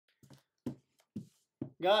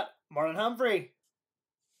Got Marlon Humphrey,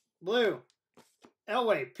 blue.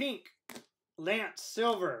 Elway, pink. Lance,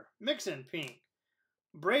 silver. Mixon, pink.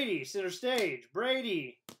 Brady, center stage.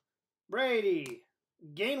 Brady.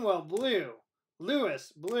 Gainwell, blue.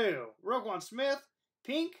 Lewis, blue. Roquan Smith,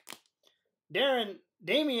 pink.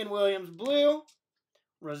 Damian Williams, blue.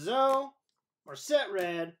 Rizzo, Marset,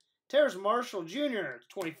 red. Terrace Marshall Jr.,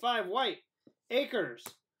 25, white. Akers.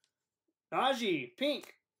 Najee,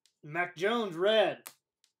 pink. Mac Jones, red.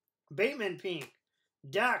 Bateman, pink.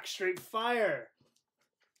 Dak, straight fire.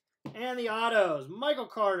 And the autos, Michael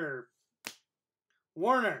Carter,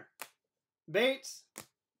 Warner, Bates,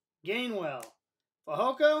 Gainwell,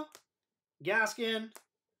 Fehoko, Gaskin,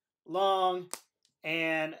 Long,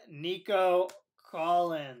 and Nico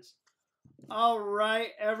Collins. All right,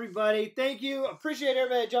 everybody. Thank you. Appreciate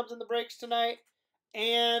everybody that jumped in the breaks tonight.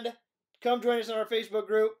 And come join us on our Facebook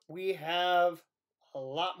group. We have a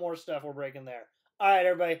lot more stuff we're breaking there. All right,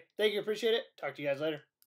 everybody. Thank you. Appreciate it. Talk to you guys later.